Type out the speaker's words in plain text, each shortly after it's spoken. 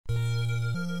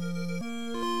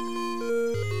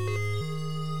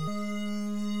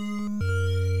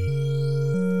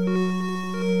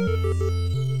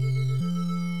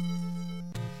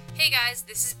guys,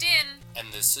 this is Din.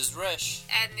 And this is Rish.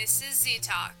 And this is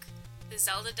Z-Talk, the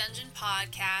Zelda Dungeon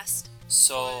podcast.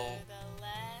 So, for the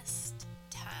last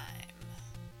time.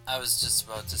 I was just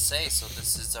about to say, so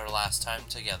this is our last time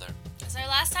together. It's our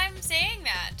last time saying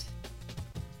that.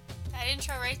 That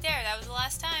intro right there, that was the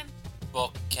last time.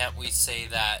 Well, can't we say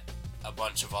that a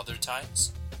bunch of other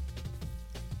times?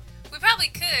 We probably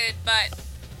could, but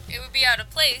it would be out of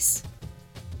place.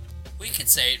 We could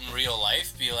say it in real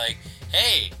life, be like,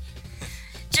 hey!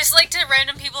 Just like to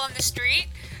random people on the street?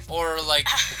 Or like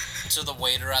to the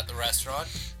waiter at the restaurant.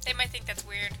 They might think that's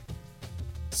weird.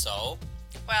 So?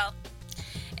 Well,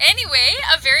 anyway,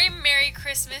 a very Merry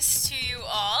Christmas to you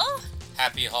all.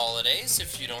 Happy holidays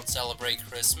if you don't celebrate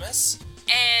Christmas.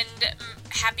 And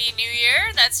Happy New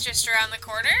Year, that's just around the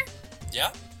corner.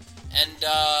 Yeah. And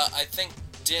I think,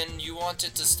 Din, you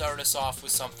wanted to start us off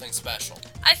with something special.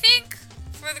 I think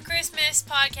for the Christmas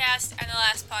podcast and the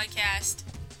last podcast,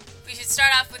 we should start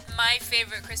off with my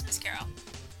favorite Christmas carol.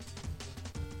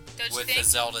 Don't you think? With a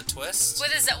Zelda twist?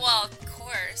 Well, of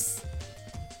course.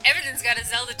 Everything's got a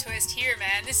Zelda twist here,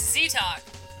 man. This is Z-Talk.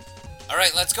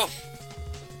 Alright, let's go.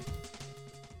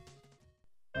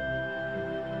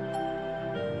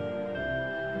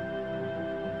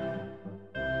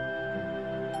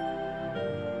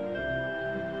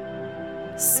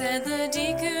 Said the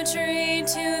Deku Tree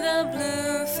to the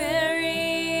Blue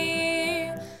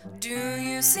Fairy, do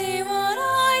you see what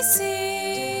I see?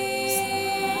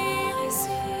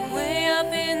 Way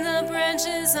up in the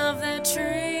branches of the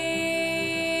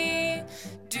tree,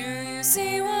 do you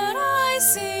see what I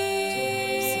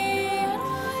see?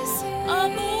 A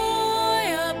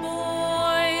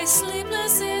boy,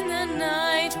 sleepless in the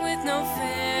night with no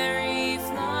fairy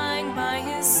flying by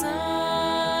his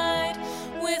side,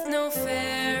 with no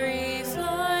fairy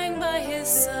flying by his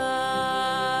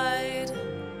side.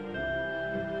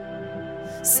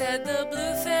 Said the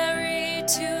blue fairy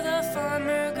to the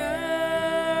farmer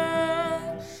girl,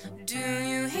 do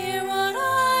you hear what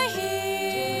I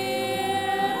hear?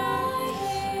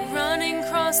 Running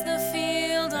across the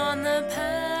field on the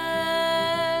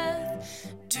path,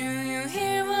 do you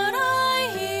hear what I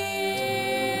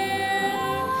hear?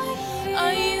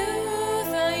 A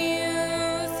youth,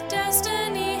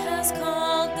 destiny has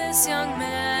called. This young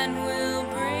man will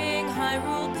bring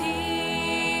Hyrule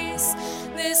peace.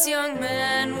 This young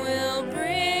man will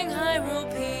bring Hyrule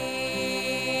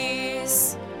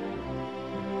peace.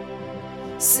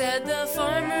 Said the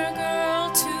farmer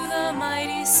girl to the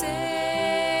mighty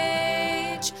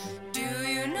sage, do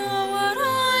you know what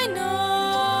I know?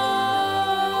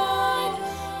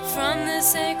 From the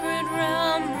sacred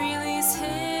realm release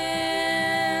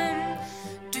him.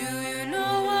 Do you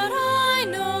know what I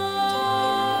know?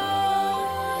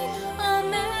 A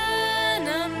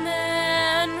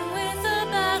man with a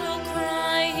battle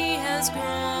cry. He has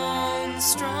grown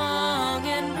strong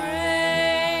and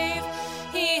brave.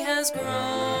 He has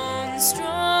grown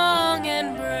strong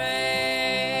and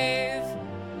brave.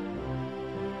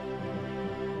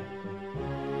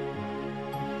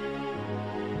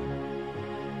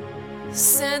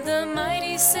 Said the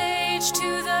mighty sage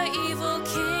to the evil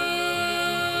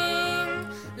king,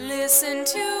 listen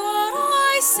to what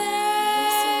I say.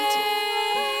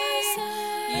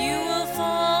 You will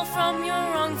fall from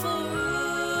your wrongful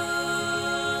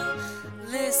rule.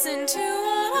 Listen to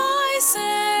what I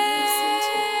say.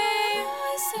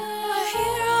 A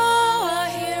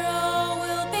hero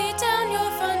will beat down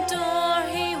your front door.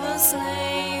 He will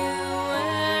slay you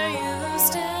where you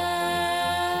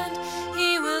stand.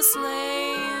 He will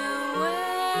slay you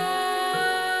where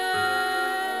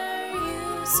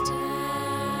you stand.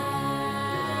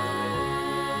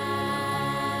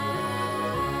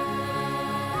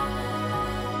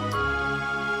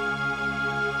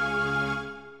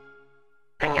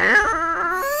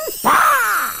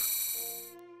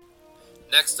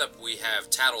 Next up we have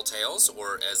Tattletales,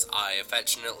 or as I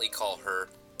affectionately call her,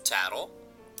 Tattle.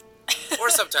 Or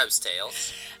sometimes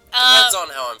Tails. Depends on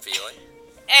how I'm feeling.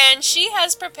 And she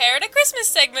has prepared a Christmas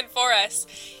segment for us.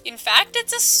 In fact,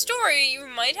 it's a story you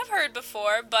might have heard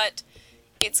before, but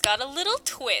it's got a little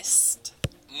twist.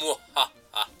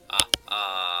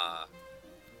 Mwahahaha.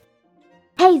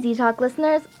 Hey Z-Talk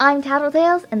listeners, I'm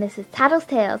Tattletales, and this is Tattle's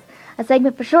Tales, a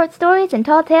segment for short stories and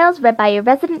tall tales read by your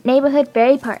resident neighborhood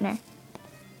fairy partner.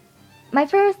 My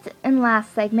first and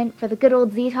last segment for the good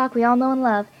old Z-Talk we all know and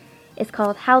love is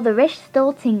called How the Rish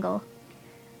Stole Tingle.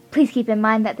 Please keep in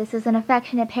mind that this is an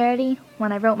affectionate parody,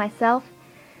 one I wrote myself,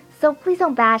 so please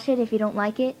don't bash it if you don't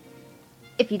like it.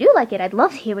 If you do like it, I'd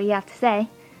love to hear what you have to say.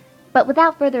 But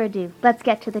without further ado, let's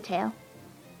get to the tale.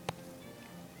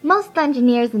 Most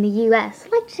Dungeoneers in the US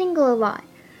like Tingle a lot,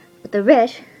 but the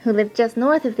Rish, who lived just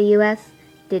north of the U.S.,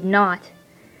 did not.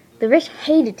 The Rish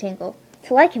hated Tingle.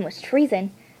 To like him was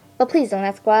treason. But please don't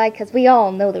ask why, because we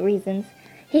all know the reasons.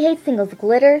 He hates Tingle's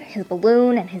glitter, his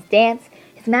balloon, and his dance,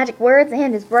 his magic words,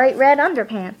 and his bright red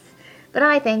underpants. But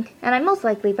I think, and I'm most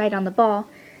likely right on the ball,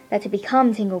 that to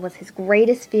become Tingle was his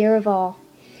greatest fear of all.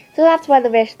 So that's why the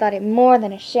Rish thought it more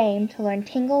than a shame to learn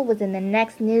Tingle was in the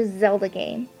next new Zelda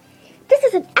game. "This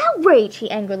is an outrage!" he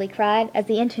angrily cried, as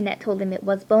the internet told him it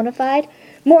was bona fide.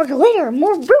 "More glitter,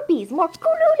 more rupees, more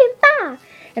Kulu-Limpa!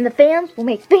 And the fans will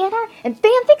make banner and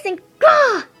fanfics and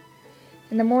gah!"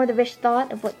 And the more the Rish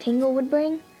thought of what Tingle would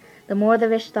bring, the more the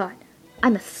Rish thought, "I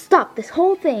must stop this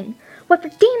whole thing. What for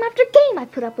game after game I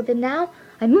put up with him now?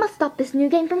 I must stop this new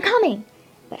game from coming.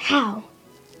 But how?"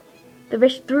 The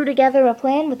Rish threw together a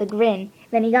plan with a grin.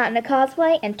 Then he got in a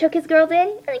cosplay and took his girls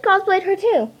in, and he cosplayed her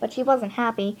too, but she wasn't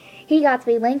happy. He got to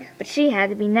be Link, but she had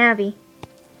to be Navi.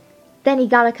 Then he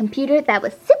got a computer that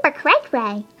was super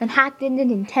cray-cray and hacked into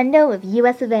Nintendo of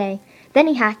US of A. Then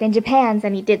he hacked in Japan's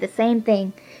and he did the same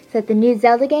thing, so that the new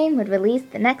Zelda game would release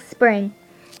the next spring.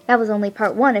 That was only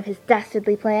part 1 of his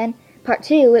dastardly plan. Part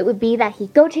 2, it would be that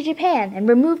he'd go to Japan and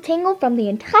remove Tingle from the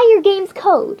entire game's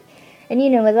code. And you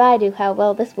know as I do how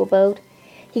well this will bode.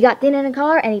 He got Din in a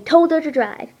car and he told her to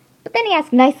drive. But then he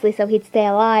asked nicely so he'd stay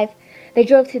alive. They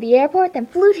drove to the airport, then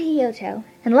flew to Kyoto.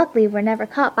 And luckily were never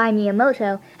caught by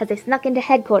Miyamoto as they snuck into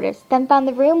headquarters, then found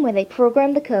the room where they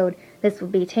programmed the code. This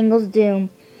would be Tingle's doom.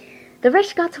 The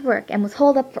Rish got to work and was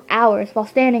holed up for hours while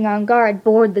standing on guard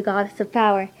aboard the Goddess of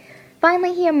Power.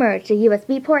 Finally he emerged, a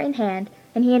USB port in hand,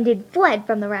 and he indeed fled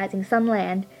from the rising sun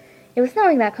land. It was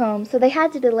snowing back home, so they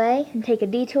had to delay and take a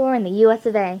detour in the US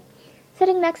of A.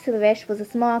 Sitting next to the Rish was a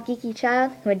small, geeky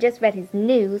child who had just read his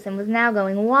news and was now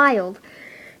going wild.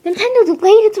 "Nintendo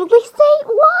delayed its release date?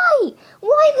 Why?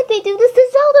 Why would they do this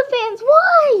to Zelda fans?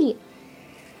 Why?"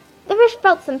 The Rish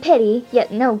felt some pity,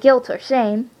 yet no guilt or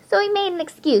shame, so he made an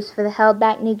excuse for the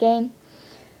held-back new game.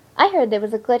 "I heard there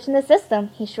was a glitch in the system,"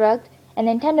 he shrugged, "and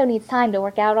Nintendo needs time to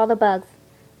work out all the bugs."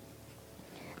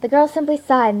 The girl simply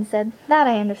sighed and said, "That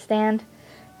I understand,"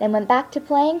 then went back to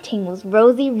playing Tingle's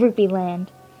Rosy Rupee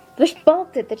Land. The Rish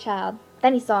balked at the child.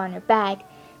 Then he saw in her bag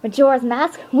Majora's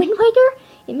Mask, Wind Waker.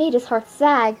 It made his heart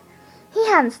sag. He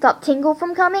hadn't stopped Tingle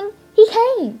from coming. He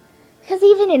came. Because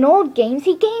even in old games,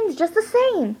 he gains just the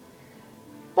same.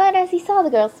 But as he saw the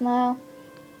girl smile,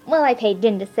 well, I paid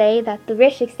Din to say that the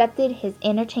Rish accepted his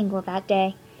inner Tingle that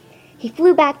day. He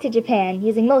flew back to Japan,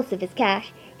 using most of his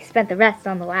cash. He spent the rest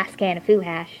on the last can of Foo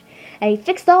Hash. And he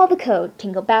fixed all the code,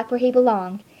 Tingle back where he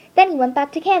belonged. Then he went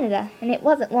back to Canada, and it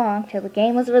wasn't long till the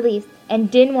game was released,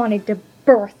 and Din wanted to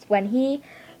burst when he,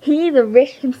 the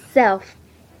Rish himself,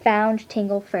 found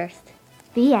Tingle first.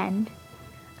 The end.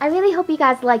 I really hope you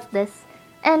guys liked this,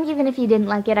 and even if you didn't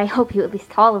like it, I hope you at least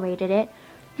tolerated it.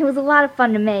 It was a lot of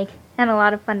fun to make, and a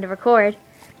lot of fun to record.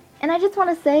 And I just want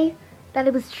to say that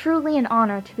it was truly an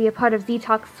honor to be a part of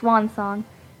Z-Talk's swan song,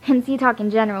 and Z-Talk in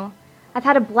general. I've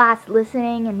had a blast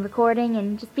listening and recording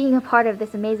and just being a part of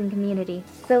this amazing community.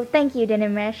 So thank you, Din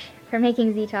and Rish, for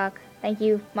making Z-Talk. Thank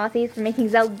you, Mossies, for making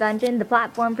Zelda Dungeon the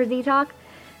platform for Z-Talk.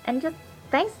 And just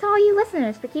thanks to all you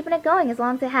listeners for keeping it going as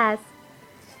long as it has.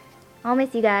 I'll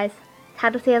miss you guys.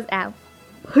 Tattletales out.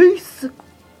 Peace!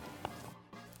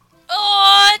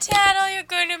 Oh, Tattle, you're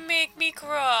gonna make me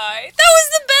cry. That was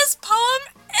the best poem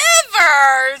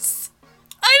ever!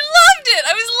 I loved it!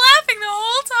 I was laughing the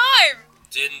whole time!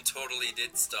 Din totally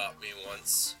did stop me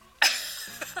once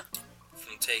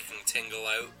from taking Tingle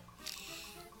out.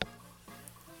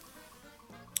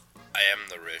 I am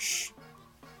the Rish.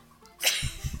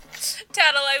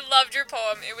 Tattle, I loved your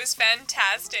poem. It was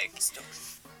fantastic.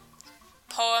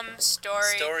 Poem,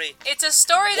 story. It's a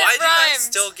story that rhymes. Why did I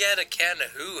still get a can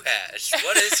of Who Hash?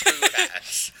 What is Who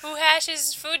Hash? Who Hash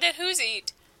is food that Who's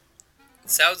eat. It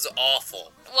sounds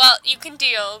awful. Well, you can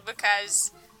deal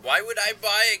because... Why would I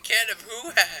buy a can of Who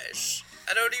Hash?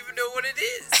 I don't even know what it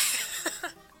is.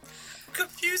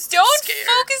 Confused and scared.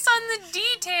 Don't focus on the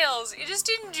details. You just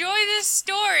enjoy this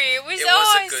story. It was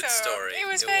a good story. It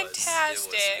was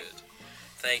fantastic. It was good.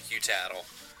 Thank you, Tattle.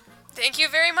 Thank you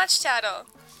very much, Tattle.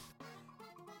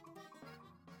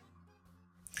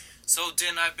 So,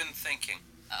 Din, I've been thinking.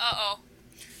 Uh-oh.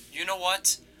 You know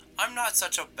what? I'm not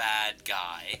such a bad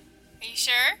guy. Are you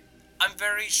sure? I'm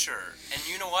very sure. And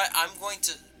you know what? I'm going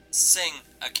to sing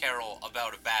a carol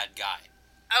about a bad guy.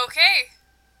 Okay.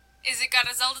 Is it got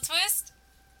a Zelda twist?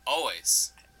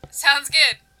 Always. Sounds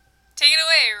good. Take it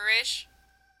away, Rish.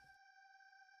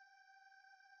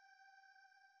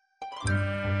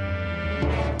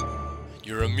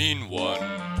 You're a mean one,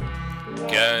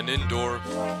 Ganondorf.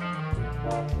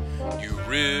 You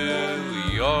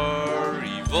really are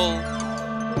evil. evil.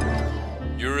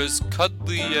 You're as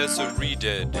cuddly as a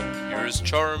Redead. You're as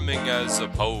charming as a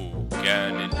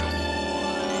Ganondorf.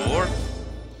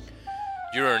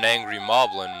 You're an angry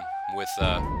moblin with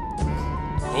a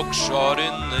hook shot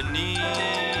in the knee.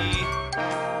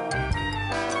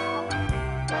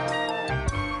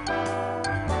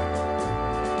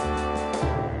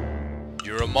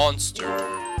 You're a monster,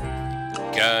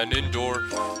 Ganondorf.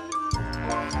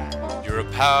 You're a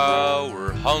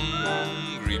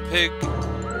power-hungry pig.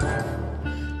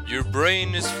 Your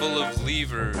brain is full of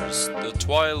levers. The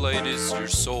twilight is your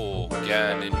soul,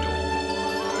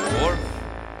 Ganondorf.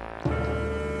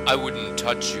 I wouldn't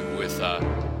touch you with a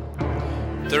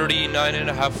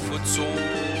 39.5-foot sword.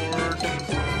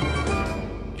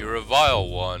 You're a vile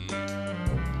one,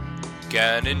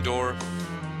 Ganondorf.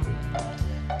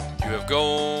 You have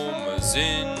gomas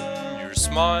in your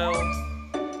smile.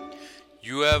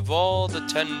 You have all the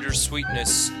tender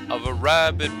sweetness of a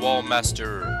rabid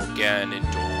wallmaster,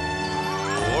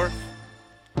 Ganondorf.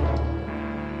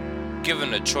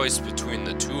 Given a choice between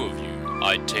the two of you,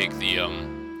 I'd take the,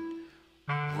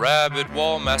 rabid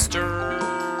wallmaster.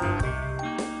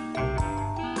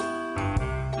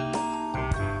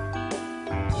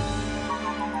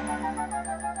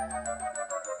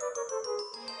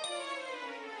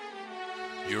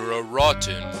 You're a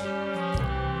rotten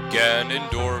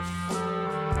Ganondorf.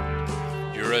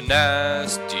 You're a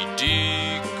nasty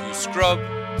Deku scrub.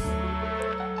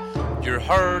 Your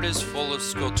heart is full of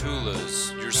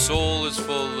Skulltulas. Your soul is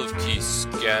full of Keys,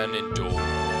 Ganondorf.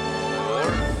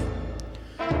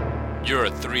 You're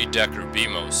a 3-decker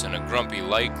Beamos and a grumpy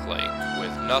Lake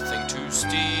with nothing to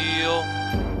steal.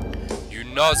 You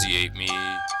nauseate me,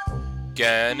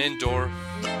 Ganondorf,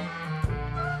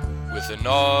 with a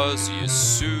nauseous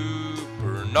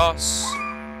super nos.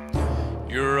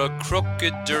 You're a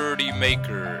crooked dirty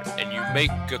maker, and you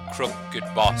make a crooked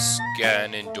boss,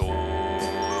 Ganondorf.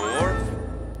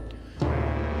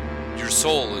 Your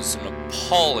soul is an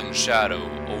appalling shadow,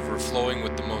 overflowing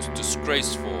with the most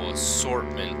disgraceful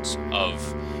assortment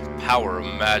of power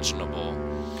imaginable,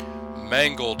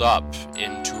 mangled up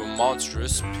into a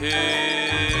monstrous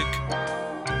pig.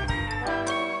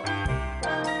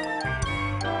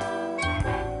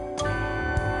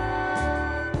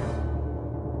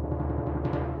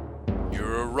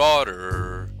 You're a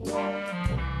rotter,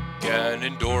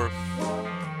 Ganondorf.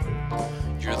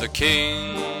 You're the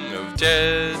king of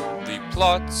deadly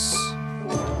plots.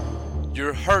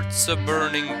 Your heart's a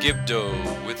burning Gibdo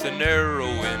with an arrow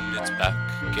in its back,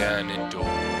 Ganondorf.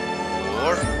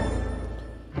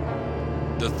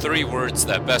 The 3 words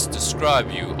that best describe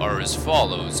you are as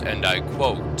follows, and I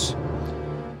quote: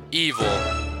 evil,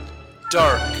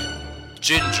 dark,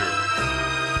 ginger.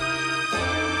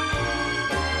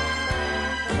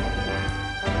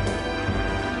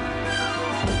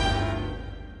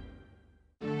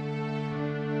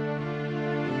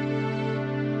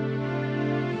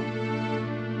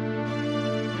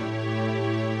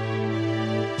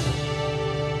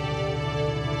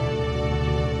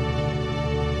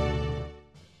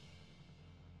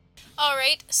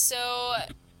 Alright, so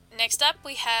next up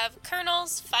we have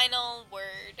Colonel's final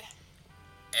word.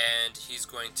 And he's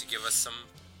going to give us some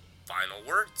final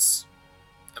words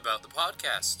about the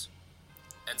podcast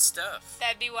and stuff.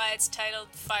 That'd be why it's titled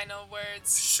Final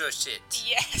Words. Shush it.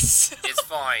 Yes. It's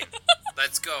fine.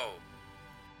 Let's go.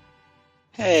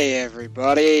 Hey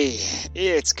everybody,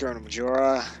 it's Colonel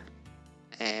Majora,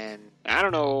 and I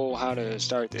don't know how to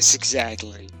start this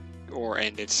exactly, or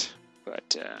end it,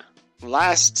 but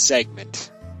last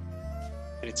segment,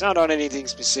 and it's not on anything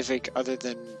specific other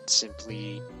than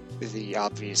simply the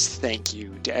obvious thank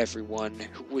you to everyone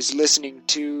who was listening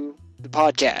to the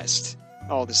podcast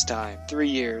all this time, 3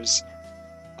 years.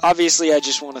 Obviously, I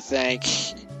just want to thank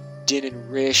Din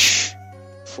and Rish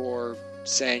for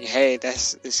saying, hey,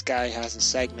 this guy has a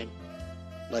segment,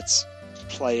 let's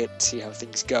play it, see how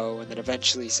things go, and then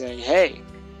eventually saying, hey,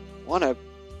 wanna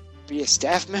be a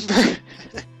staff member?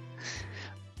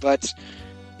 But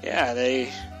yeah,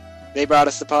 they brought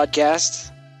us the podcast,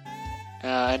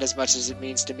 and as much as it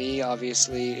means to me,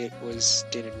 obviously it was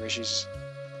Din and Rish's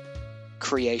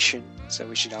creation, so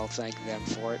we should all thank them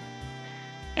for it.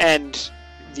 And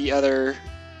the other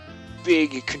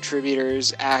big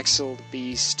contributors, Axel the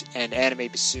Beast and Anime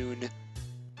Bassoon,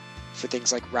 for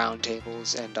things like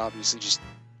roundtables and obviously just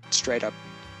straight up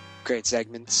great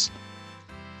segments.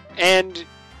 And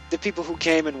the people who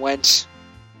came and went,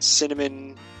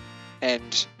 Cinnamon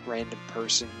and Random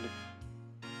Person.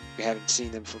 We haven't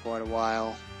seen them for quite a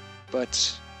while,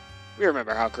 but we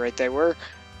remember how great they were.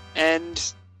 And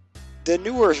the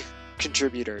newer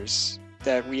contributors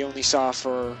that we only saw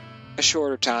for a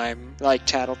shorter time, like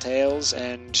Tattletales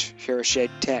and Hero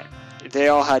Shade 10. They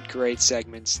all had great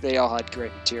segments. They all had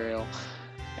great material,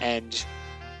 and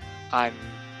I'm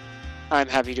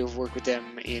happy to have worked with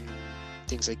them in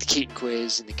things like the Keaton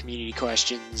Quiz and the community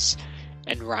questions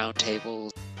and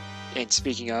roundtables. And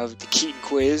speaking of the Keaton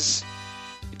Quiz,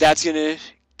 that's gonna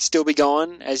still be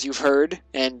going, as you've heard,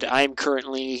 and I'm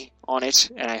currently on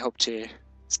it, and I hope to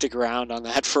stick around on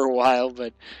that for a while,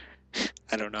 but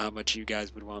I don't know how much you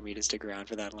guys would want me to stick around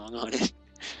for that long on it.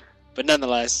 But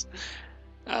nonetheless,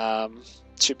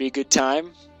 should be a good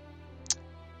time.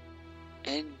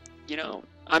 And, you know,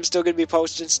 I'm still going to be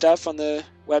posting stuff on the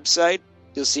website.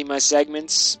 You'll see my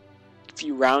segments, a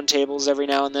few roundtables every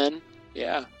now and then.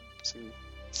 Yeah, some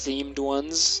themed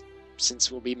ones,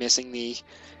 since we'll be missing the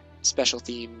special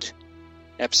themed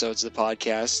episodes of the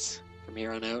podcast from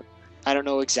here on out. I don't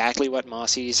know exactly what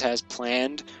Mossy's has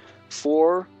planned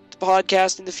for the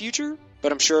podcast in the future,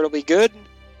 but I'm sure it'll be good.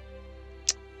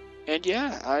 And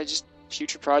yeah,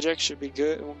 future projects should be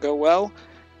good, will go well.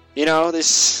 You know,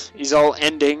 this is all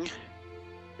ending.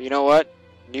 You know what?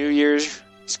 New Year's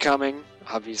is coming,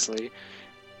 obviously.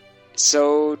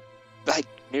 So, like,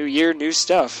 new year, new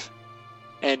stuff.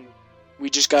 And we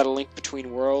just got a Link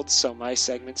Between Worlds, so my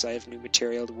segments, I have new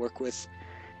material to work with.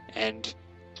 And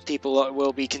people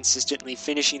will be consistently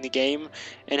finishing the game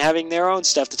and having their own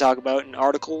stuff to talk about in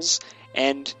articles.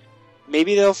 And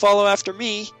maybe they'll follow after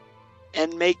me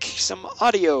and make some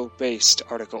audio-based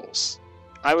articles.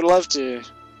 I would love to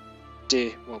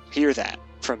hear that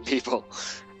from people.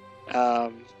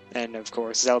 And of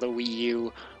course, Zelda Wii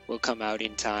U will come out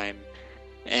in time,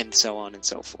 and so on and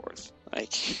so forth.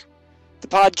 Like, the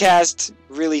podcast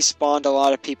really spawned a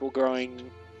lot of people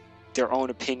growing their own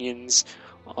opinions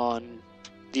on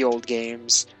the old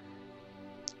games,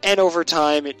 and over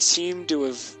time it seemed to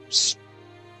have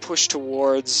pushed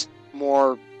towards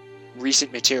more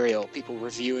recent material, people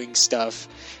reviewing stuff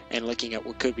and looking at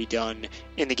what could be done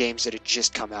in the games that had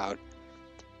just come out.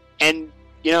 And,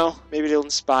 you know, maybe it'll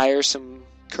inspire some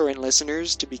current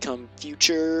listeners to become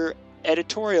future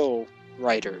editorial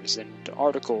writers and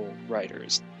article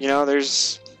writers. You know,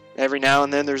 there's every now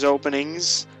and then there's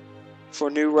openings for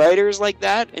new writers like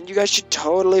that, and you guys should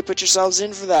totally put yourselves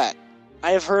in for that.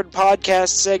 I have heard podcast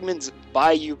segments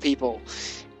by you people,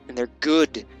 and they're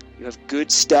good. You have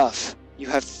good stuff. You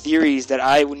have theories that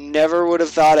I never would have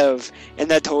thought of,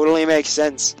 and that totally makes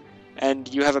sense.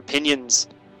 And you have opinions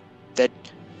that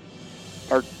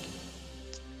are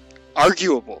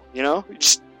arguable, you know?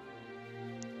 Just,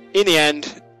 in the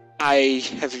end, I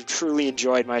have truly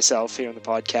enjoyed myself here on the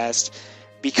podcast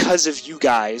because of you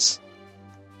guys,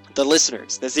 the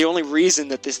listeners. That's the only reason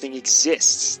that this thing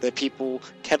exists, that people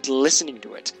kept listening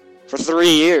to it for 3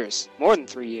 years, more than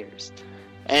 3 years.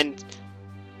 And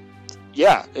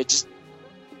yeah, it just,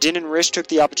 Din and Rish took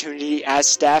the opportunity as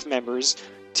staff members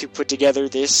to put together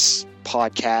this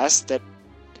podcast that,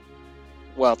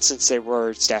 well, since they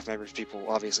were staff members, people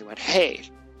obviously went, hey,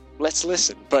 let's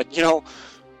listen. But, you know,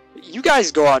 you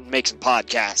guys go out and make some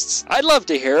podcasts. I'd love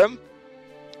to hear them.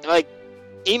 Like,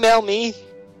 email me,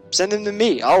 send them to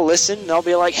me. I'll listen, and I'll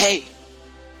be like, hey,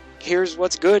 here's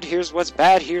what's good, here's what's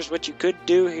bad, here's what you could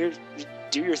do, here,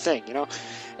 do your thing, you know?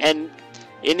 And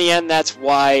in the end, that's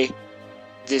why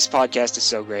this podcast is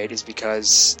so great, is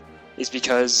because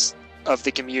of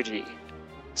the community.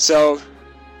 So,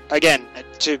 again,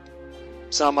 to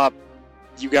sum up,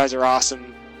 you guys are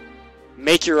awesome.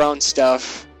 Make your own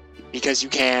stuff, because you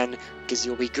can, because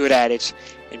you'll be good at it,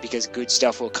 and because good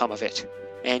stuff will come of it.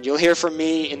 And you'll hear from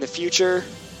me in the future,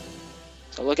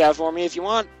 so look out for me if you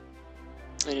want.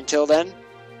 And until then,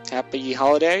 happy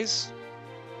holidays,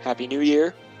 happy new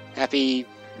year, happy,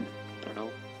 I don't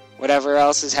know, whatever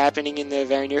else is happening in the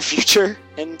very near future.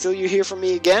 And until you hear from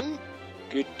me again,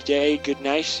 good day, good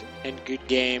night, and good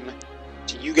game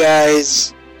to you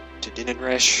guys, to Din and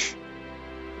Rish,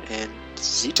 and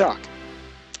Z-Talk.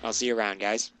 I'll see you around,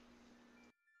 guys.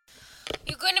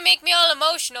 You're going to make me all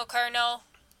emotional, Colonel.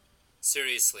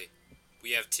 Seriously,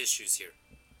 we have tissues here.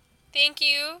 Thank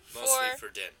you Mostly for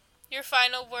Din. your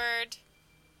final word.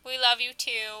 We love you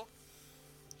too.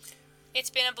 It's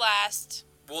been a blast.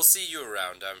 We'll see you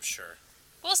around, I'm sure.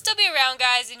 We'll still be around,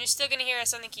 guys, and you're still going to hear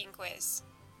us on the Keaton Quiz.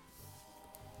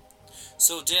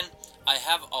 So, Din, I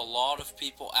have a lot of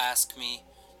people ask me,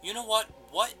 you know what?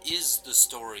 What is the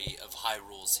story of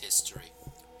Hyrule's history?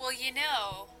 Well, you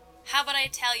know, how about I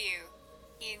tell you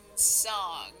in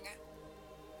song?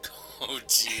 Oh,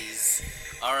 jeez.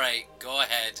 Alright, go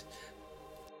ahead.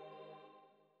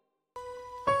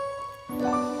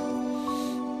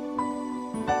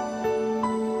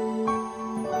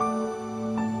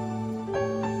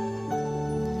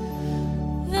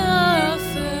 The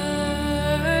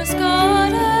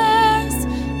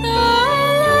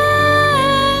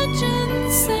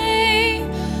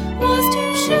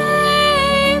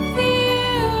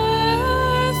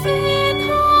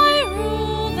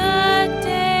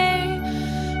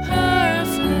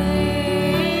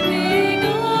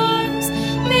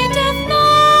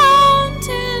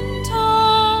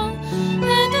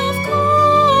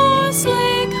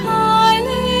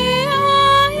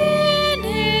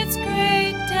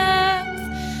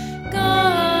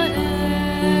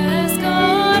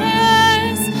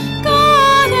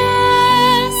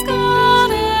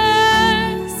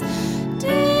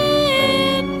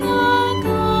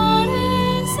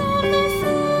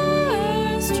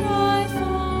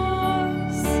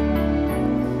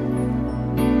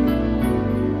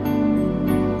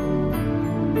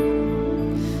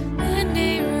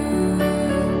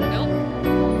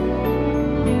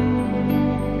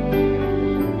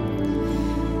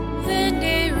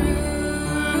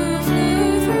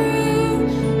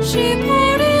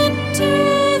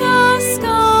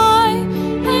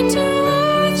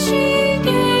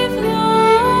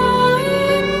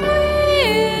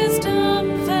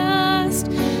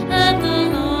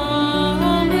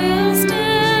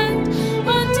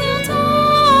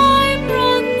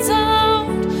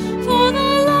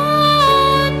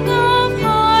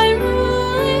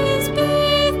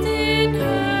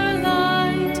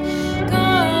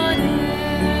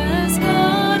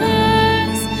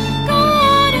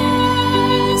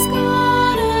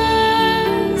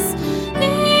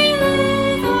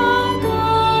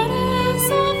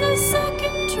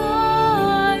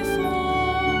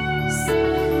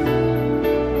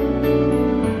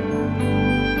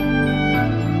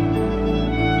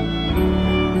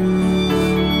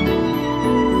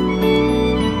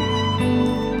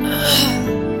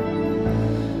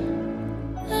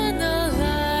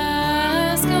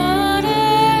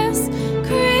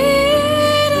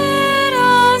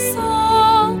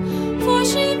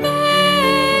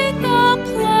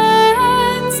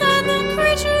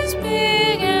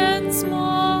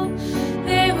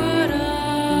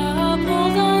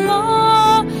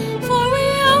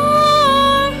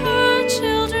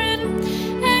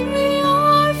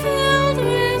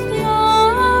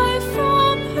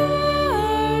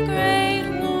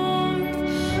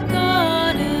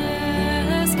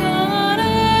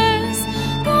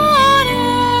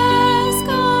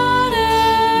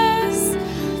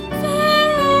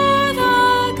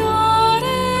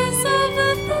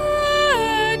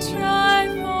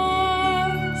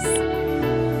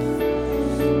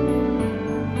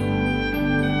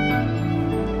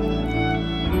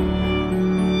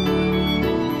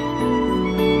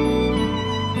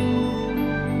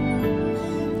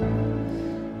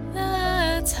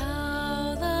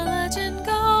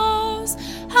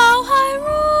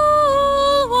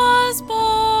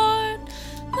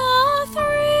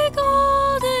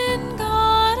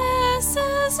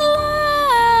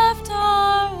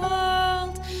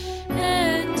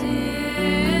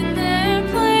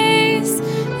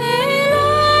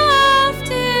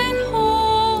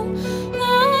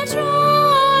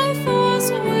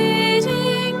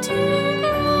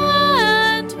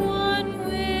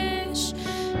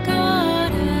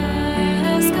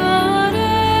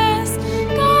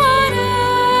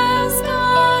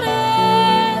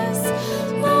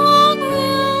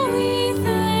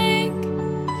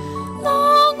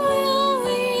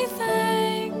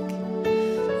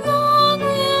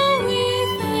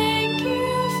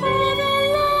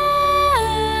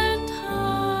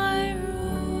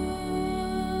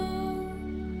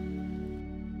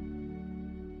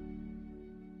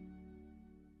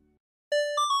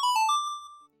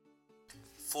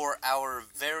for our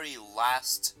very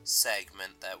last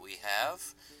segment that we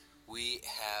have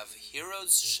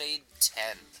Heroes Shade 10.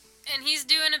 And he's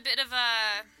doing a bit of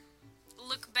a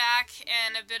look back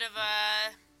and a bit of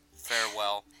a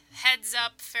farewell. Heads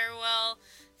up, farewell.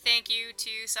 Thank you to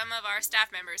some of our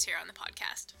staff members here on the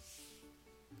podcast.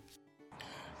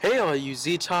 Hey all you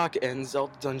Z-Talk and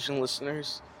Zelda Dungeon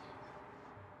listeners.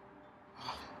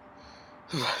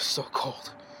 So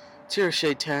cold. It's Heroes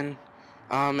Shade 10,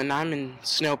 and I'm in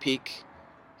Snow Peak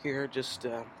here, just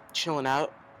chilling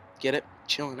out. Get it?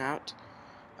 Chilling out.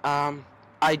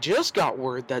 I just got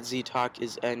word that Z-Talk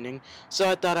is ending, so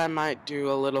I thought I might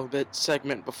do a little bit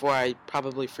segment before I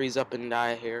probably freeze up and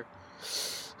die here.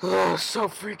 Oh, so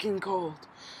freaking cold.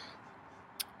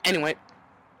 Anyway,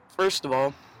 first of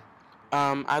all,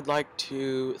 I'd like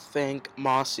to thank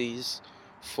Mossy's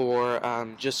for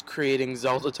just creating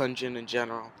Zelda Dungeon in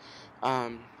general.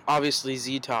 Obviously,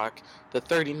 Z-Talk, the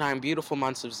 39 beautiful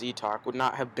months of Z-Talk would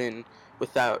not have been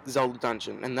without Zelda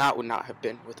Dungeon, and that would not have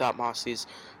been without Mossy's.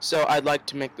 So I'd like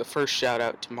to make the first shout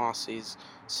out to Mossy's.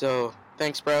 So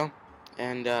thanks, bro,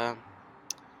 and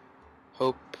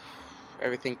hope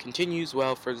everything continues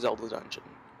well for Zelda Dungeon.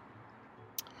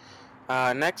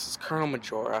 Next is Colonel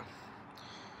Majora.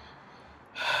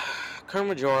 Colonel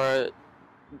Majora,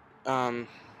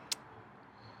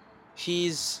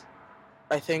 he's,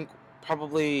 I think,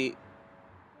 probably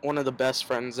one of the best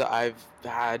friends that I've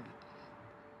had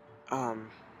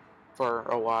for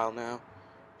a while now.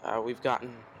 We've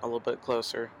gotten a little bit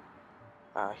closer.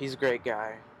 He's a great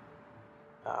guy.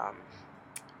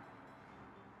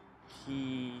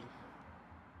 He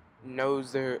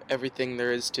knows everything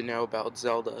there is to know about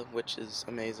Zelda, which is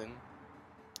amazing.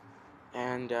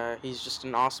 And he's just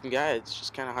an awesome guy. It's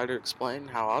just kind of hard to explain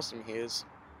how awesome he is.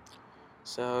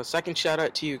 So, second shout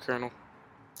out to you, Colonel.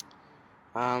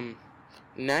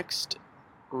 Next,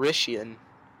 Rishian.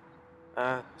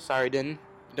 Sorry, Din.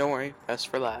 Don't worry, best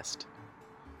for last.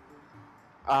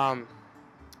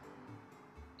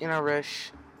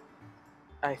 Rish,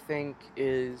 I think,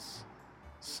 is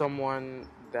someone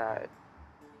that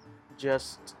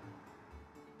just,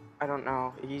 I don't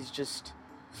know, he's just,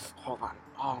 hold on,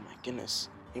 oh my goodness,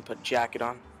 let me put a jacket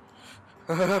on.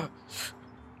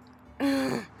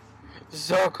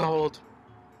 So cold.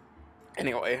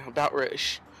 Anyway, about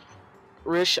Rish.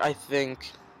 Rish, I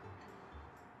think,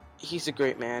 he's a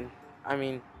great man. I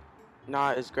mean,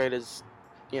 not as great as,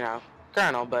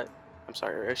 Colonel, but, I'm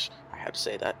sorry, Rish, I had to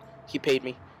say that. He paid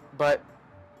me. But,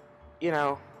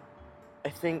 I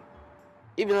think,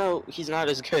 even though he's not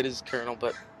as good as Colonel,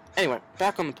 but, anyway,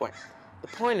 back on the point. The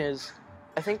point is,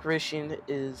 I think Rishian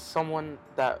is someone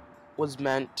that was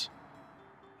meant,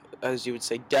 as you would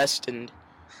say, destined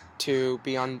to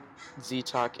be on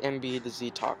Z-Talk and be the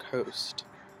Z-Talk host,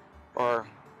 or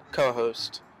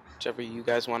co-host, whichever you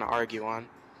guys want to argue on.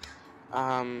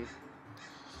 Oh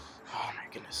my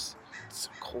goodness, it's so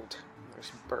cold.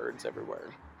 There's birds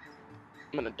everywhere.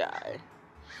 I'm gonna die.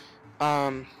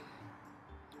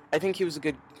 I think he was a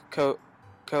good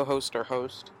co-host or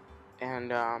host,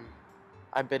 and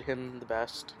I bid him the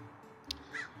best.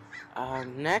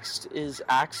 Next is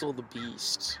Axel the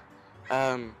Beast,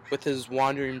 with his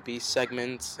Wandering Beast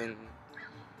segments and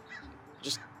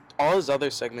just all his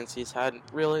other segments he's had.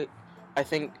 Really, I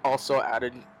think also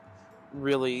added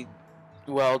really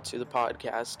well to the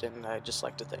podcast, and I'd just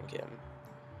like to thank him.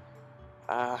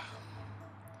 I'd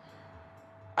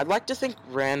like to thank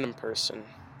Random Person,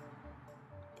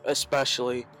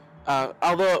 especially,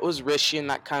 although it was Rishian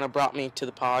that kind of brought me to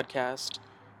the podcast.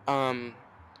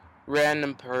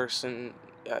 Random Person,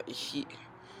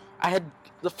 I had,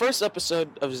 the first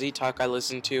episode of Z-Talk I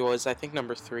listened to was, I think,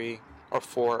 number 3 or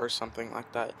 4 or something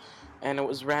like that, and it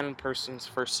was Random Person's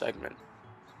first segment.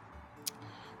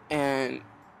 And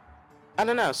I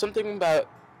don't know, something about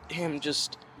him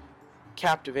just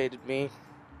captivated me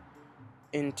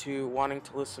into wanting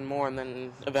to listen more, and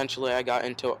then eventually I got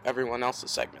into everyone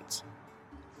else's segments.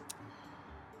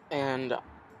 And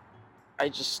I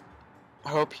just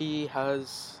hope he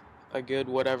has a good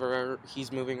whatever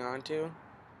he's moving on to,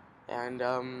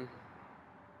 and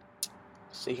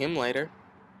see him later.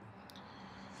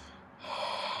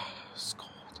 It's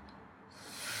cold.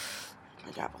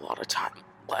 I have a lot of time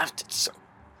left. It's so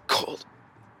cold.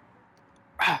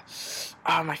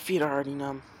 My feet are already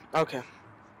numb. Okay.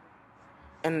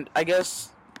 And I guess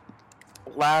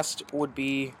last would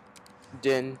be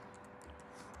Din.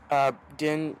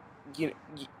 Din,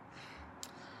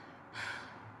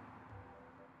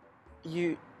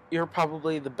 you're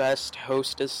probably the best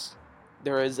hostess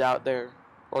there is out there,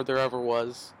 or there ever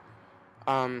was.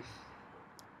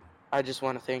 I just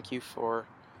want to thank you for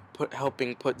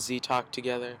helping put Z-Talk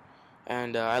together,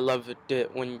 And I loved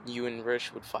it when you and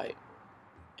Rish would fight.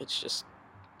 It's just,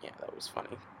 yeah, that was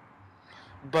funny.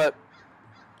 But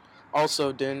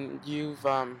also, Din, you've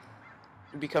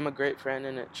become a great friend,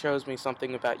 and it shows me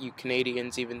something about you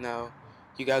Canadians, even though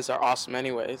you guys are awesome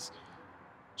anyways.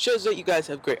 Shows that you guys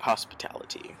have great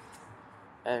hospitality.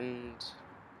 And,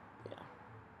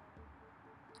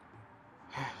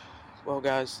 yeah. Well,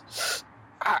 guys,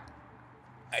 I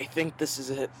think this is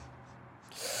it.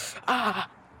 I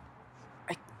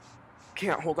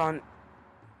can't hold on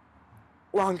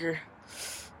longer.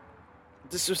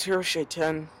 This was Hiroshige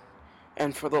 10,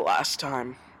 and for the last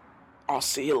time, I'll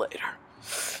see you later.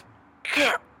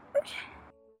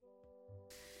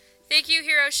 Thank you,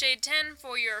 Hiroshige 10,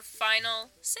 for your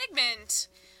final segment.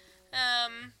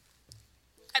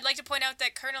 I'd like to point out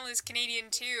that Colonel is Canadian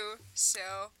too,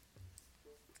 so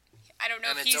I don't know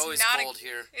and if it's he's always not. cold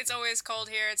here. It's always cold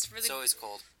here. It's always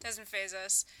cold. Doesn't faze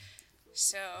us.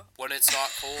 So when it's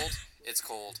not cold, it's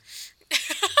cold.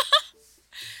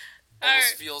 Almost Alright.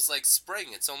 feels like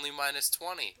spring. It's only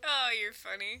 -20. Oh, you're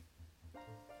funny.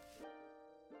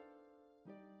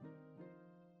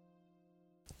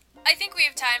 I think we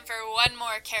have time for one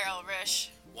more carol, Rish.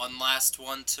 One last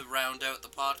one to round out the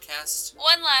podcast.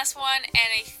 One last one,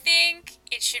 and I think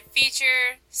it should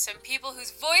feature some people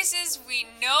whose voices we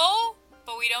know,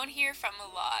 but we don't hear from a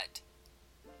lot.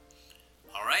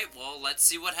 Alright, well, let's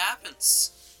see what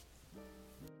happens.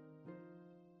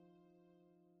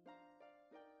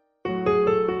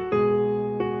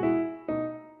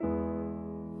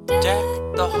 Deck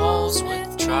the halls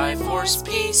with Triforce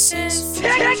pieces.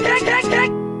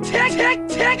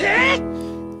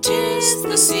 Tis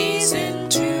the season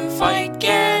to fight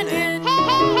Ganon.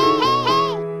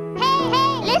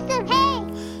 Listen,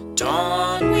 hey!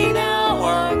 Don we now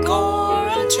our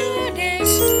Goron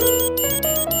tunics.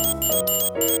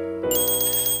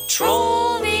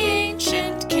 Troll the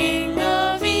ancient king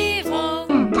of evil.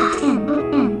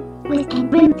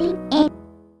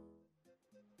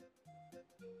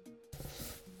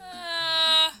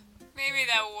 Maybe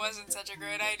that wasn't such a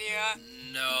great idea.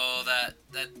 No, that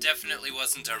definitely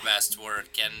wasn't our best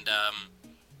work, and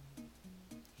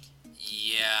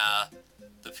yeah,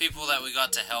 the people that we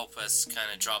got to help us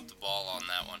kind of dropped the ball on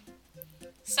that one.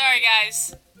 Sorry,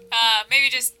 guys. Maybe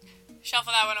just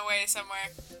shuffle that one away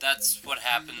somewhere. That's what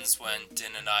happens when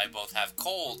Din and I both have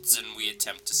colds and we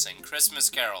attempt to sing Christmas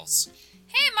carols.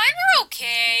 Hey, mine were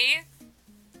okay.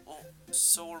 Well,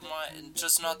 so were mine,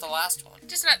 just not the last one.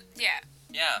 Just not, yeah.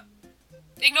 Yeah,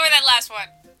 Ignore that last one.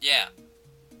 yeah.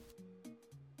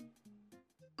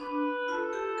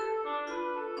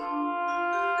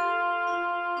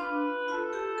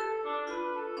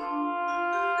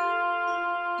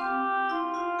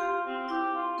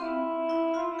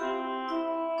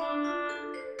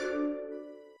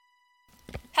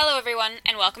 Hello everyone,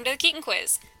 and welcome to the Keaton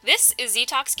Quiz. This is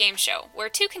Z-Talk's game show, where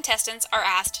two contestants are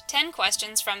asked 10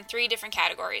 questions from 3 different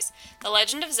categories. The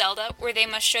Legend of Zelda, where they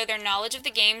must show their knowledge of the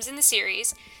games in the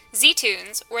series,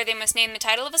 Z-Tunes, where they must name the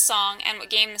title of a song and what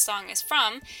game the song is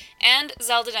from, and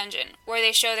Zelda Dungeon, where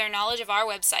they show their knowledge of our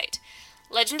website.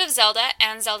 Legend of Zelda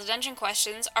and Zelda Dungeon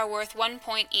questions are worth 1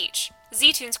 point each.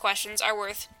 Z-Tunes questions are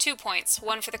worth 2 points,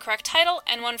 one for the correct title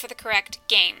and one for the correct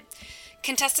game.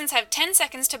 Contestants have 10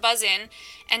 seconds to buzz in,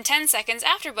 and 10 seconds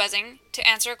after buzzing to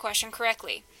answer a question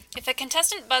correctly. If a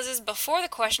contestant buzzes before the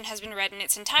question has been read in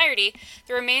its entirety,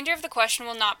 the remainder of the question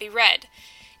will not be read.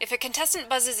 If a contestant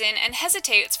buzzes in and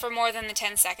hesitates for more than the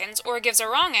 10 seconds, or gives a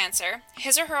wrong answer,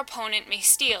 his or her opponent may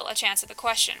steal a chance at the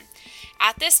question.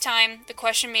 At this time, the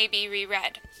question may be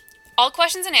reread. All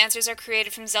questions and answers are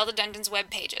created from Zelda Dungeon's web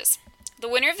pages. The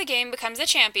winner of the game becomes the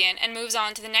champion and moves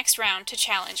on to the next round to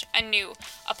challenge a new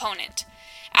opponent.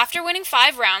 After winning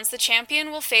 5 rounds, the champion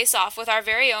will face off with our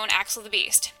very own Axel the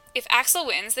Beast. If Axel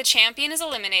wins, the champion is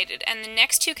eliminated, and the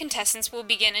next 2 contestants will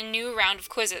begin a new round of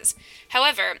quizzes.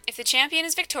 However, if the champion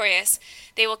is victorious,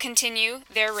 they will continue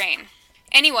their reign.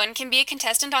 Anyone can be a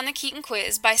contestant on the Keaton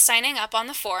Quiz by signing up on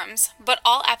the forums, but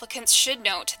all applicants should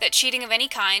note that cheating of any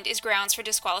kind is grounds for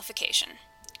disqualification.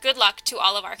 Good luck to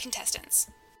all of our contestants.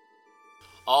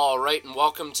 Alright, and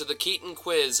welcome to the Keaton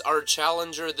Quiz. Our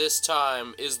challenger this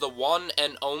time is the one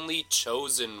and only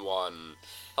Chosen One.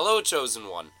 Hello, Chosen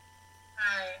One.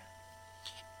 Hi.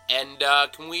 And,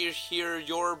 can we hear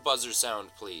your buzzer sound,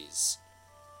 please?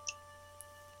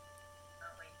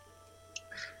 Oh, wait.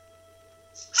 Hey,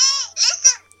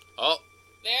 listen! Oh.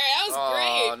 There, that was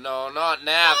Oh, no, not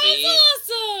Navi.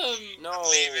 awesome! No. I'm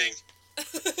leaving.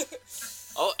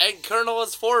 Oh, and Colonel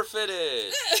is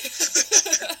forfeited.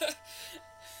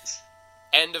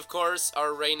 And, of course,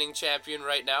 our reigning champion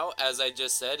right now, as I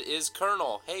just said, is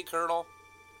Colonel. Hey, Colonel.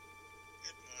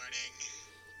 Good morning.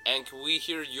 And can we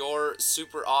hear your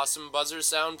super awesome buzzer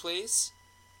sound, please?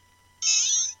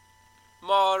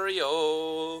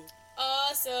 Mario.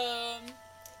 Awesome.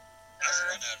 I've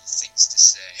run out of things to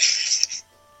say.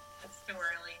 It's too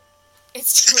early.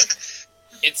 It's too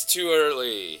It's too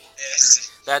early.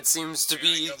 Yes. That seems to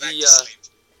be Go back to the sleep.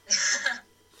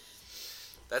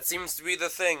 that seems to be the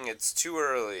thing. It's too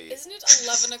early. Isn't it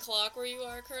 11 o'clock where you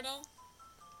are, Colonel?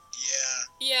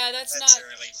 Yeah, Yeah, that's that's not.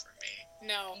 early for me.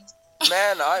 No.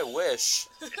 Man, I wish.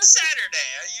 It's Saturday.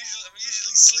 I'm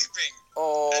usually sleeping.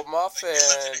 Oh, at, muffin. Like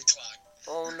 11 o'clock.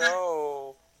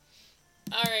 Oh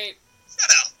Alright.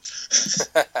 Shut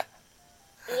up.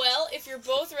 Well, if you're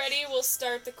both ready, we'll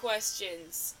start the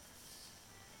questions.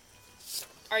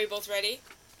 Are you both ready?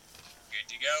 Good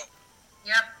to go.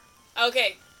 Yep.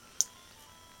 Okay.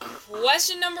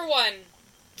 Question number 1.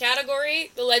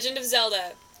 Category, The Legend of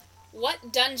Zelda.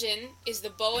 What dungeon is the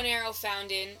bow and arrow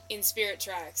found in Spirit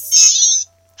Tracks?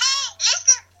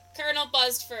 Colonel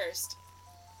buzzed first.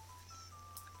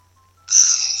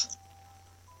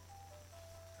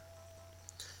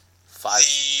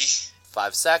 The...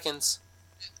 5 seconds.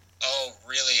 Oh,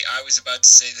 really? I was about to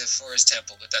say the Forest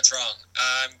Temple, but that's wrong.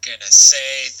 I'm gonna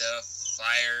say the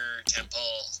Fire Temple.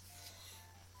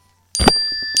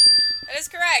 That is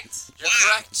correct. You're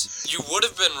correct. You would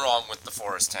have been wrong with the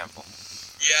Forest Temple.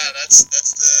 Yeah, that's the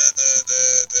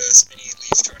spinny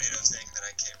leaf tornado thing that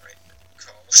I can't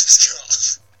recall what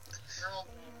it's called. Whirlwind,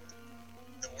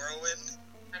 The whirlwind?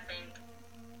 I think.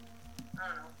 I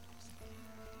don't know.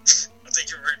 I'll take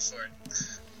your word for it.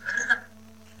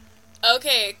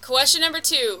 Okay, question number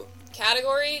 2.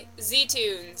 Category,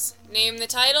 Z-Tunes. Name the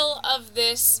title of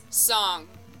this song.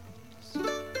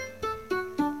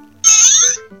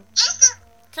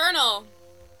 Colonel.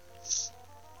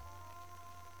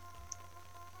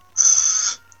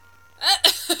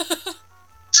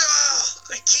 Oh,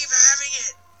 I keep having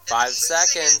it. 5 Losing it.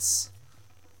 seconds.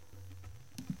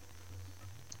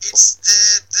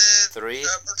 It's the 3,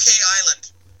 Bouquet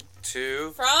Island.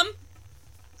 2, From?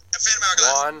 Phantom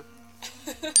Hourglass. 1.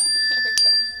 There we go.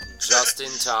 Just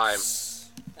in time.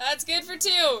 That's good for 2.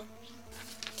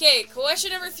 Okay,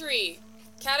 question number 3.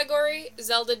 Category,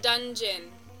 Zelda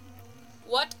Dungeon.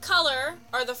 What color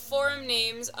are the forum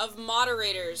names of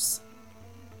moderators?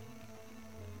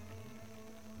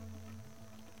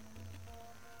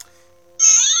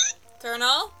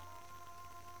 Colonel?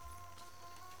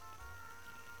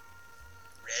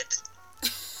 Red.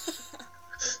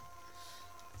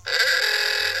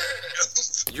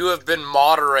 You have been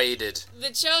moderated. The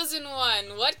chosen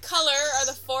one. What color are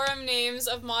the forum names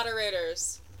of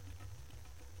moderators?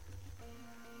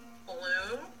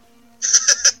 Blue.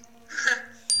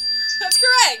 That's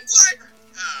correct. What?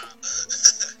 Ah.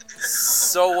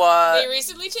 So, They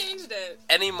recently changed it.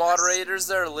 any moderators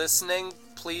that are listening,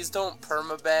 please don't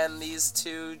permaban these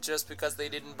two just because they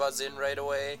didn't buzz in right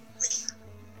away. We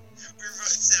both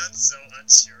sound so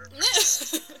unsure.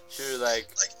 You're like,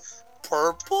 Like,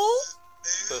 purple?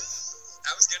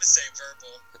 I was gonna say purple.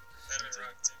 That'd have been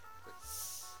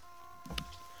wrong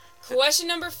too. Question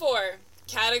number 4.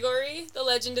 Category, The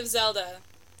Legend of Zelda.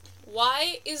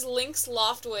 Why is Link's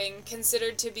Loftwing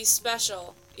considered to be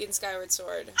special in Skyward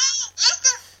Sword?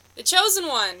 The chosen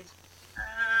one.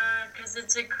 Because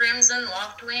it's a crimson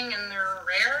loftwing and they're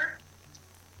rare.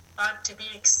 Thought to be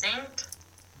extinct.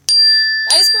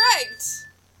 That is correct.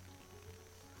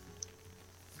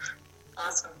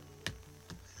 Awesome.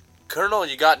 Colonel,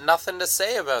 you got nothing to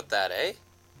say about that, eh?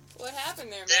 What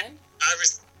happened there, Yeah, man? I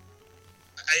was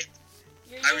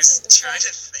You're I was using the trying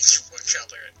to think of what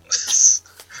color it was.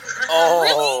 Oh.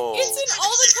 Really? It's in all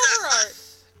the cover art.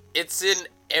 It's in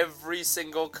every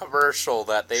single commercial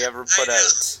that they ever put I know.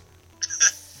 out.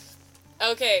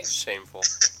 Okay, Shameful.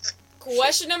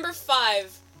 question number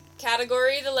 5.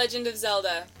 Category, The Legend of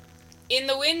Zelda. In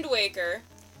The Wind Waker,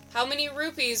 how many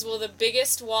rupees will the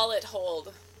biggest wallet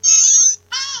hold?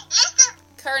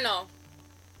 Colonel.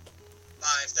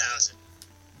 5,000.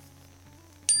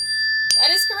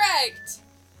 That is correct.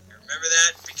 I remember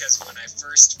that because when I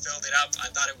first filled it up, I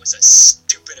thought it was a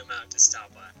stupid amount to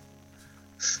stop on.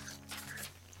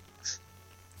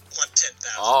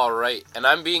 1/10,000. Alright, and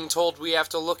I'm being told we have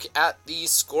to look at the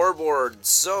scoreboard.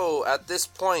 So, at this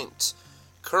point,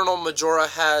 Colonel Majora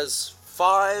has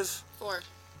 5... 4.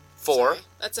 4. Sorry,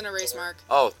 that's an erase mark.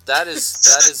 Oh, that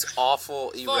is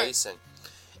awful erasing.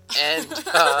 And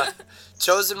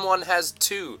Chosen One has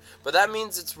 2, but that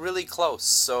means it's really close,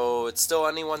 so it's still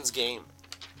anyone's game.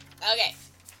 Okay.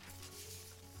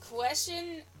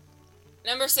 Question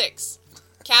number 6.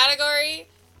 Category,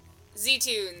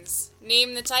 Z-Tunes.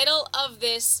 Name the title of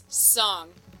this song.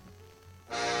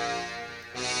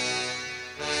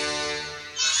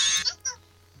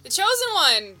 Chosen One.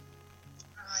 Oh,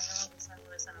 I know this. I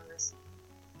know this.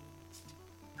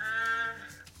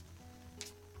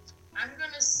 I'm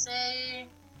gonna say.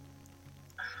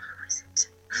 What is it?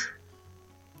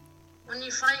 When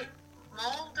you fight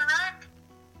Moldarak?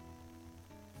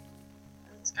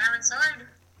 And Skyward Sword?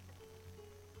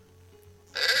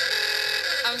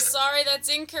 I'm sorry, that's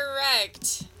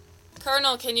incorrect.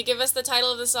 Colonel, can you give us the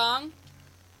title of the song?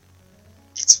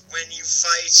 It's when you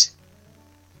fight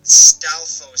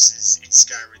Stalfoses in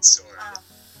Skyward Sword. Oh.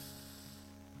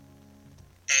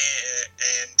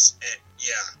 And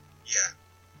yeah.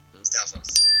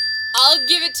 Stalfos. I'll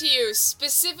give it to you.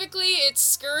 Specifically, it's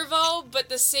Skirvo, but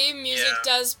the same music Yeah.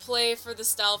 does play for the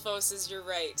Stalfoses, you're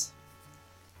right.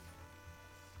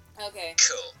 Okay.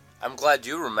 Cool. I'm glad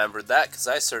you remembered that, because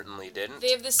I certainly didn't.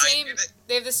 They have the same knew that-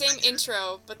 they have the same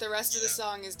intro, but the rest of the Yeah.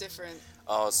 song is different.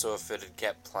 Oh, so if it had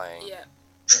kept playing. Yeah.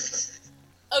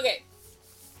 Okay.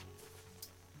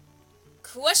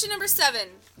 Question number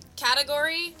 7.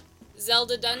 Category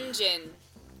Zelda Dungeon.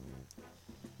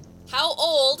 How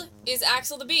old is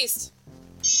Axel the Beast?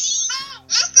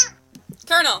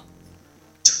 Colonel.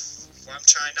 Well, I'm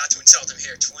trying not to insult him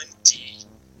here. 23.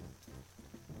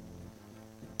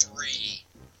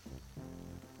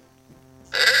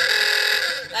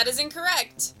 That is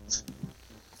incorrect.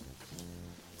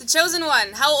 The Chosen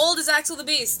One. How old is Axel the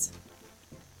Beast?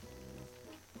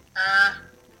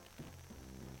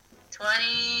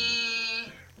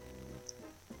 21.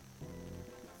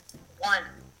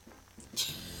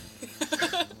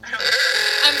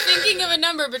 I'm thinking of a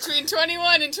number between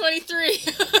 21 and 23.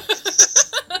 Seriously,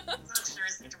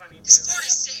 22. It's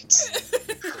 46.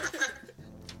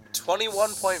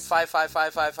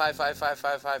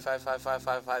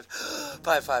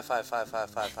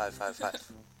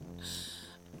 21.55555555555555555555555.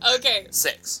 Okay.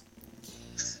 6.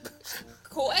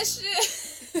 Question.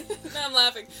 Now I'm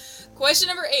laughing. Question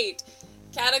number 8.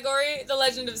 Category The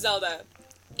Legend of Zelda.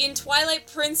 In Twilight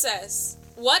Princess,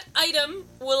 what item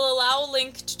will allow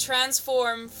Link to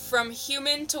transform from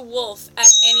human to wolf at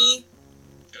any...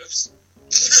 Oops.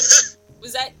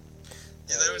 Was that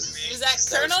Yeah, that was me. was that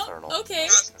That was Colonel? Colonel. Okay.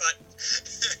 Wrong button.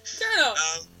 Colonel.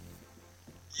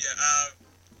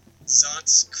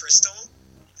 Zont's crystal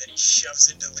that he shoves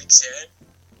into Link's head.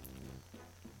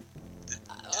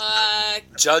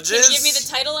 Judges? Can you give me the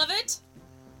title of it?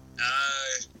 No.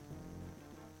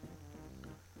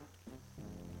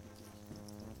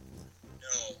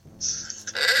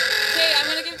 Okay, I'm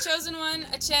gonna give Chosen One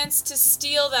a chance to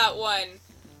steal that one.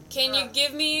 Can you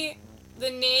give me the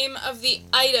name of the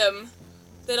item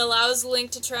that allows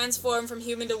Link to transform from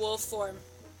human to wolf form?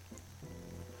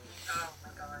 Oh my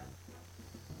god.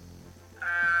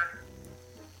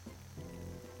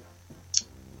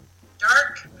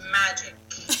 Dark magic.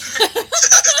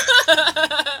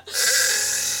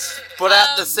 But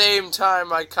at the same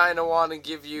time, I kind of want to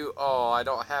give you... Oh, I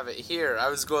don't have it here. I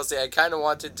was going to say, I kind of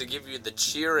wanted to give you the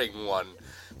cheering one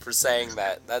for saying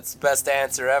that. That's the best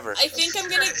answer ever. I think I'm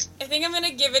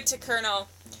gonna give it to Colonel.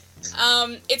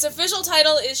 Its official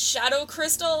title is Shadow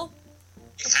Crystal.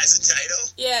 It has a title?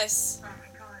 Yes. Oh my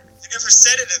god. You never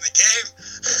said it in the game.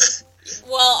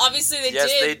 Well, obviously they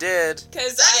Yes, did. they did.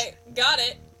 Because I got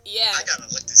it. Yeah. I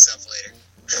gotta look this up later.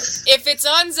 If it's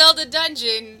on Zelda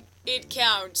Dungeon, it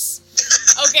counts.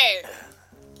 Okay.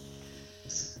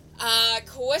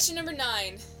 Question number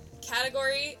 9.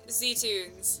 Category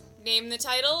Z-Tunes. Name the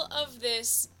title of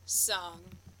this song.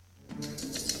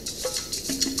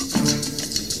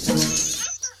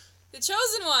 The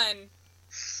Chosen One.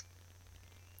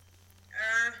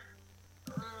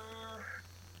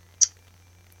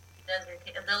 Desert.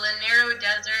 The Lanero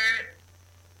Desert,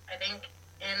 I think,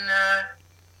 in,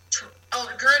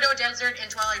 Gerudo Desert in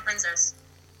Twilight Princess.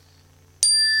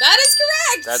 That is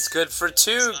correct! That's good for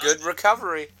 2. Good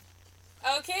recovery.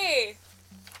 Okay.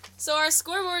 So our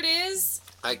scoreboard is...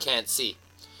 I can't see.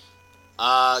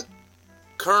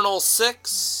 Colonel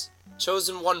 6,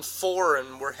 Chosen One 4,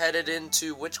 and we're headed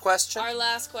into which question? our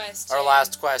last question. Our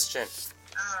last question.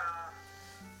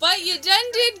 But you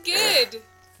done did good.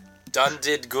 Done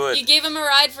did good. You gave him a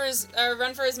run for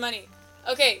his money.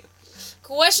 Okay.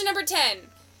 Question number 10.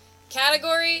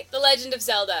 Category The Legend of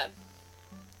Zelda.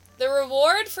 The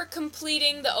reward for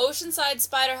completing the Oceanside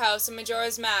Spider House in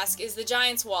Majora's Mask is the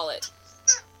Giant's Wallet.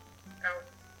 Oh.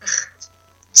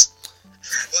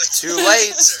 What? Too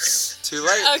late. Too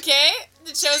late. Okay,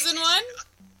 the Chosen One.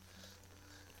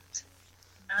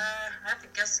 I have to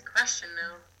guess the question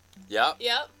now. Yep.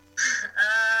 Yep.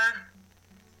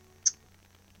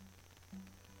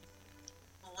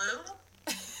 Blue?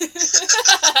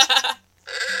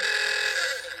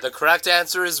 The correct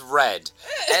answer is red.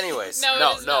 Anyways, No, it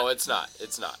no, is no, not. it's not.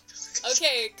 It's not.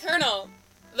 Okay, Colonel.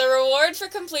 The reward for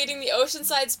completing the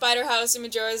Oceanside Spider House in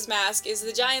Majora's Mask is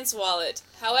the Giant's Wallet.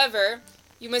 However,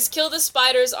 you must kill the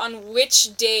spiders on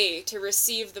which day to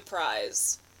receive the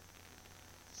prize?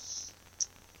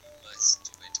 Let's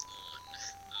do it on.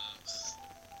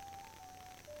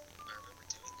 I remember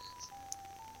doing this.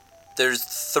 There's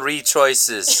 3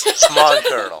 choices. Come on,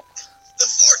 Colonel. The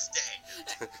 4th day.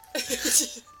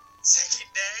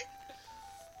 2nd day.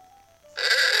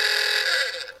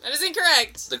 That is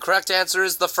incorrect. The correct answer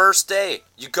is the first day.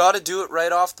 You gotta do it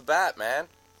right off the bat, man.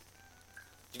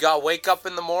 You gotta wake up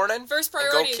in the morning First and go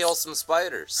priorities. kill some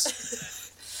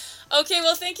spiders. Okay,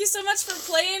 well, thank you so much for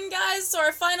playing, guys. So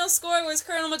our final score was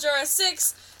Colonel Majora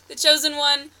 6, The Chosen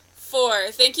One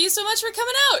 4. Thank you so much for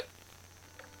coming out.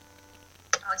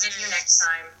 I'll get you next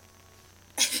time.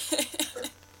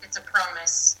 It's a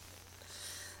promise.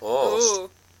 Oh. Ooh.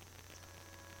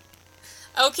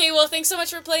 Okay, well, thanks so much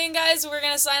for playing, guys. We're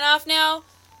gonna sign off now. What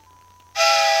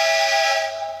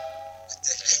the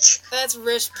heck? That's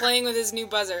Rish playing with his new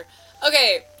buzzer.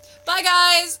 Okay, bye,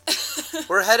 guys.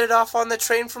 We're headed off on the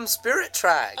train from Spirit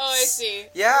Tracks. Oh, I see.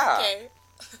 Yeah. Okay.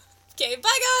 Okay,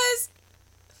 bye, guys.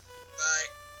 Bye.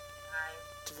 Bye.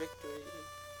 To victory.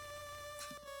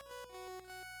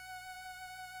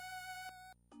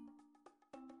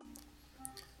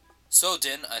 So,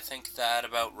 Din, I think that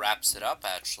about wraps it up,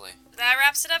 actually. That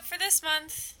wraps it up for this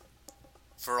month.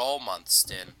 For all months,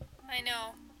 Din. I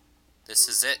know. This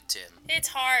is it, Din. It's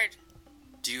hard.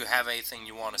 Do you have anything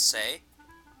you want to say?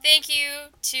 Thank you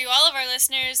to all of our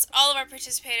listeners, all of our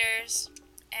participators,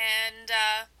 and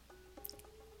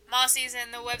Mossies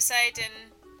and the website,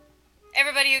 and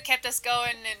everybody who kept us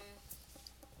going, and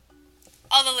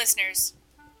all the listeners.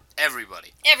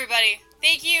 Everybody. Everybody.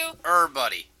 Thank you.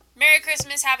 Everybody. Merry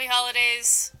Christmas, Happy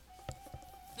Holidays.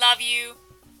 Love you.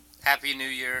 Happy New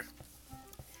Year.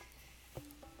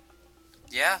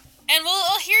 Yeah. And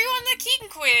we'll hear you on the Keaton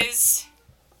quiz.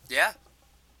 Yeah.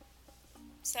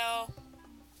 So,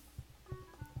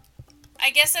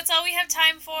 I guess that's all we have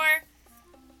time for.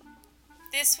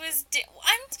 This was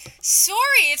I'm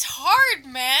sorry, it's hard,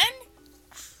 man.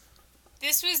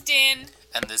 This was Din.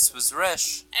 And this was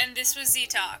Rish. And this was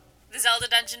Z-Talk, the Zelda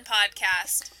Dungeon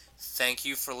podcast. Thank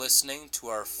you for listening to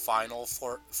our final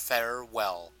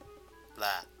farewell.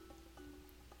 Blah.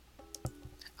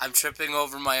 I'm tripping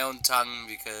over my own tongue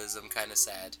because I'm kind of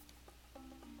sad.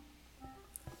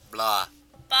 Blah.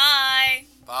 Bye.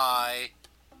 Bye.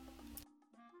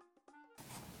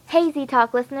 Hey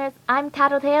Z-Talk listeners, I'm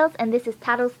Tattletales and this is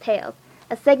Tattle's Tales,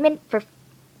 a segment for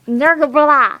Nurgle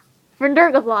Blah. For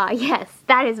Nurgle Blah, yes,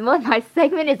 that is what my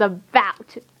segment is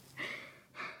about.